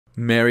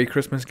Merry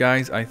Christmas,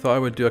 guys. I thought I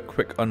would do a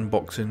quick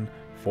unboxing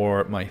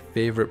for my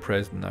favourite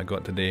present I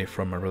got today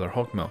from my brother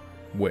Hogmill,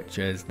 which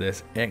is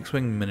this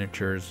X-Wing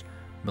Miniatures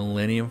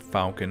Millennium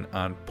Falcon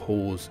and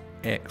Poe's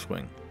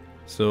X-Wing.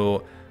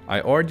 So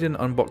I ordered an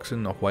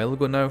unboxing a while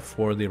ago now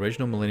for the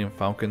original Millennium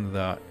Falcon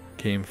that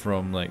came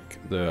from like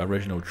the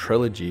original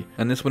trilogy,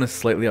 and this one is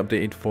slightly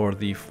updated for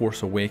the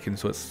Force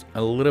Awakens, so it's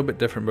a little bit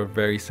different but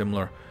very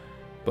similar.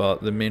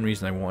 But the main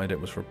reason I wanted it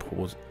was for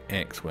Poe's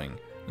X-Wing.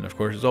 And of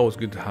course, it's always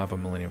good to have a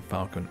Millennium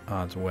Falcon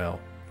as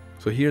well.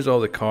 So here's all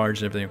the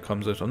cards and everything that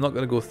comes out. So I'm not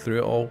going to go through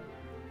it all.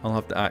 I'll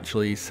have to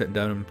actually sit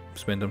down and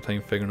spend some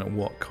time figuring out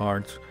what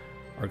cards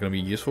are going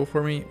to be useful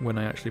for me when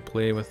I actually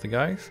play with the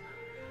guys.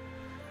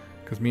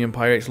 Because me and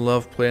Pyrex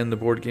love playing the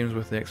board games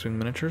with the X-Wing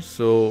miniatures.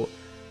 So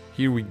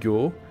here we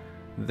go.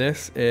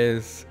 This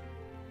is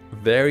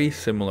very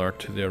similar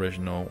to the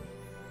original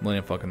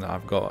Millennium Falcon that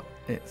I've got.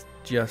 It's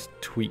just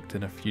tweaked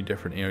in a few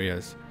different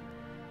areas.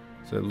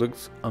 So it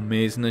looks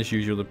amazing as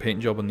usual. The paint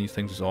job on these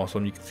things is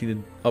awesome. You can see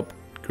the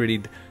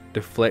upgraded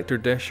deflector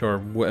dish, or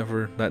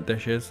whatever that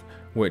dish is,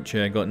 which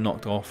got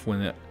knocked off when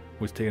it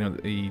was taken out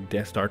of the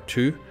Death Star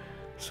 2.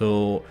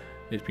 So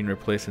it's been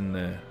replacing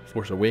the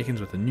Force Awakens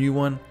with a new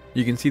one.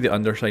 You can see the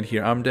underside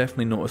here. I'm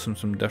definitely noticing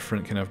some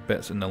different kind of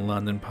bits in the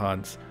landing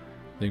pads.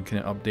 They've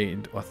kind of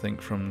updated, I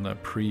think, from the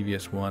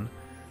previous one.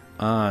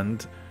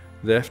 And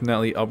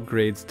definitely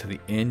upgrades to the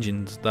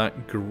engines. That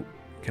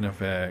kind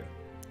of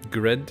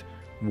grid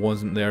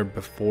wasn't there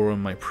before on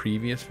my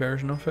previous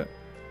version of it.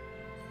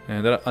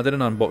 And I did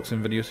an unboxing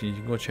video, so you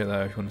can go check that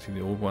out if you want to see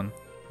the old one.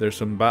 There's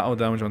some battle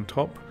damage on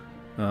top,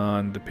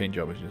 and the paint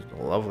job is just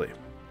lovely.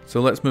 So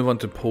let's move on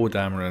to Poe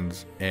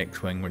Dameron's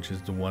X-Wing, which is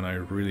the one I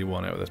really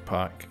want out of this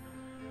pack.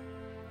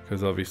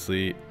 Because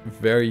obviously,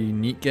 very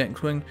unique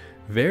X-Wing,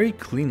 very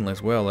clean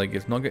as well. Like,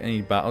 it's not got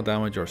any battle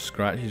damage or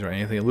scratches or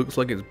anything. It looks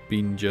like it's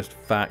been just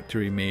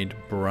factory made,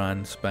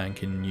 brand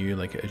spanking new,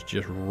 like it is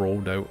just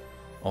rolled out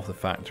of the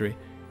factory.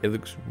 It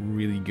looks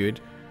really good.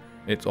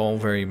 It's all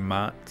very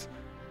matte.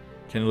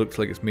 Kind of looks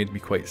like it's made to be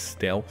quite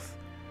stealth.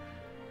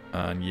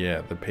 And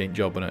yeah, the paint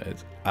job on it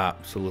is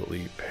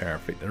absolutely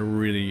perfect. I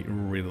really,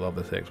 really love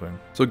this X-Wing.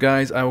 So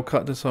guys, I will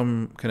cut to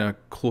some kind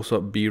of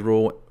close-up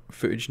B-roll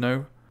footage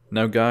now.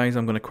 Now guys,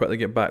 I'm going to quickly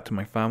get back to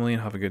my family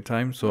and have a good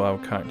time, so I'll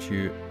catch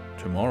you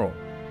tomorrow.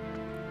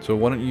 So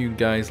why don't you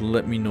guys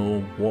let me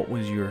know what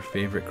was your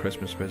favourite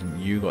Christmas present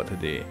you got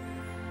today.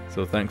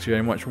 So thanks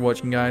very much for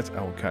watching, guys.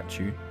 I will catch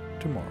you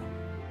tomorrow.